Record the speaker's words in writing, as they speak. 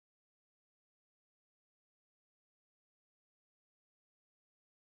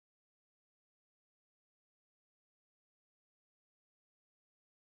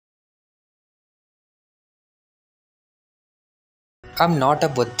I'm not a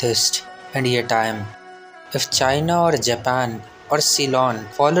Buddhist, and yet I am. If China or Japan or Ceylon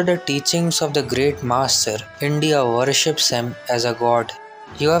follow the teachings of the great master, India worships him as a god.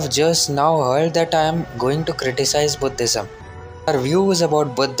 You have just now heard that I am going to criticize Buddhism. Our views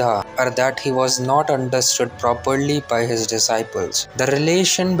about Buddha are that he was not understood properly by his disciples. The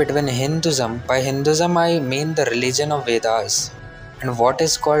relation between Hinduism, by Hinduism I mean the religion of Vedas, and what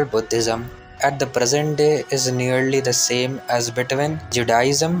is called Buddhism at the present day is nearly the same as between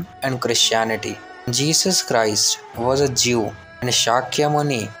Judaism and Christianity. Jesus Christ was a Jew and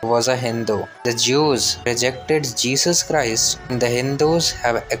Shakyamuni was a Hindu. The Jews rejected Jesus Christ and the Hindus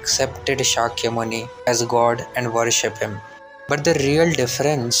have accepted Shakyamuni as God and worship him. But the real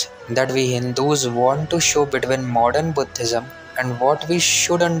difference that we Hindus want to show between modern Buddhism and what we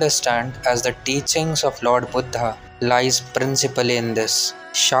should understand as the teachings of Lord Buddha lies principally in this.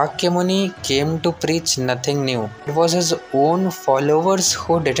 Shakyamuni came to preach nothing new. It was his own followers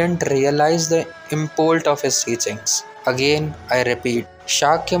who didn't realize the import of his teachings. Again, I repeat,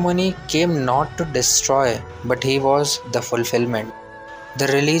 Shakyamuni came not to destroy, but he was the fulfillment. The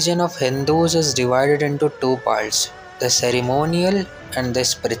religion of Hindus is divided into two parts, the ceremonial and the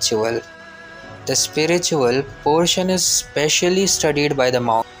spiritual. The spiritual portion is specially studied by the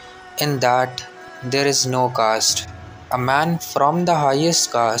monk. In that, there is no caste. A man from the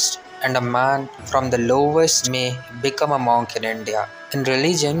highest caste and a man from the lowest may become a monk in India. In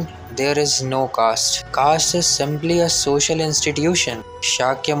religion, there is no caste. Caste is simply a social institution.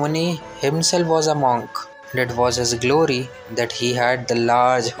 Shakyamuni himself was a monk, and it was his glory that he had the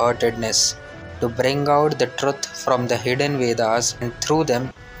large-heartedness to bring out the truth from the hidden Vedas and through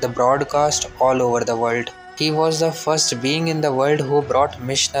them the broadcast all over the world. He was the first being in the world who brought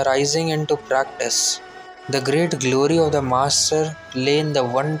missionarizing into practice. The great glory of the Master lay in the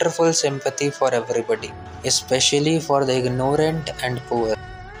wonderful sympathy for everybody, especially for the ignorant and poor.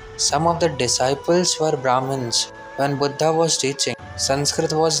 Some of the disciples were Brahmins. When Buddha was teaching,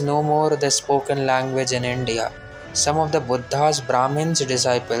 Sanskrit was no more the spoken language in India. Some of the Buddha's Brahmins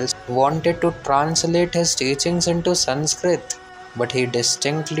disciples wanted to translate his teachings into Sanskrit, but he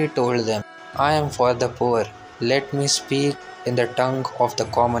distinctly told them, I am for the poor, let me speak in the tongue of the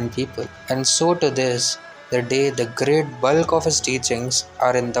common people. And so to this, the day the great bulk of his teachings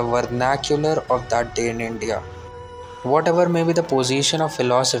are in the vernacular of that day in India. Whatever may be the position of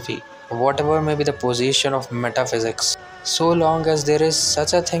philosophy, whatever may be the position of metaphysics, so long as there is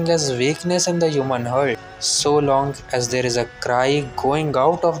such a thing as weakness in the human heart, so long as there is a cry going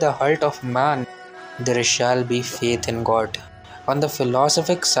out of the heart of man, there shall be faith in God. On the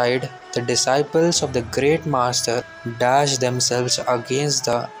philosophic side, the disciples of the great master dashed themselves against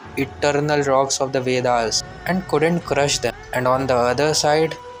the eternal rocks of the Vedas and couldn't crush them. And on the other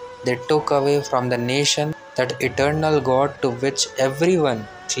side, they took away from the nation that eternal God to which everyone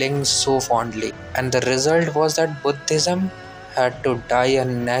clings so fondly. And the result was that Buddhism had to die a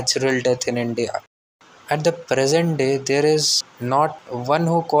natural death in India. At the present day, there is not one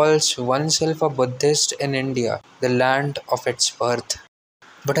who calls oneself a Buddhist in India, the land of its birth.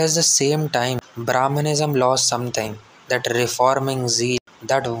 But at the same time, Brahmanism lost something, that reforming zeal,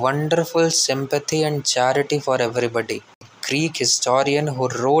 that wonderful sympathy and charity for everybody. A Greek historian who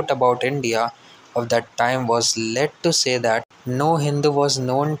wrote about India of that time was led to say that no Hindu was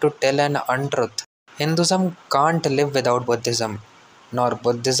known to tell an untruth. Hinduism can't live without Buddhism, nor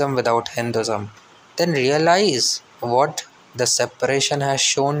Buddhism without Hinduism. Then realize what the separation has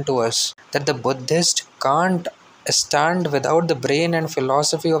shown to us, that the Buddhist can't stand without the brain and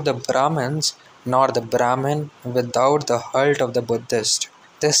philosophy of the Brahmins, nor the Brahmin without the heart of the Buddhist.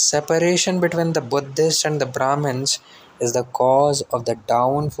 This separation between the Buddhist and the Brahmins is the cause of the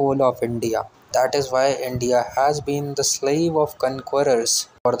downfall of India. That is why India has been the slave of conquerors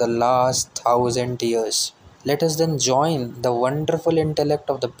for the last 1,000 years. Let us then join the wonderful intellect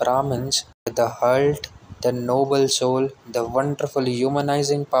of the Brahmins with the heart, the noble soul, the wonderful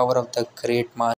humanizing power of the great master.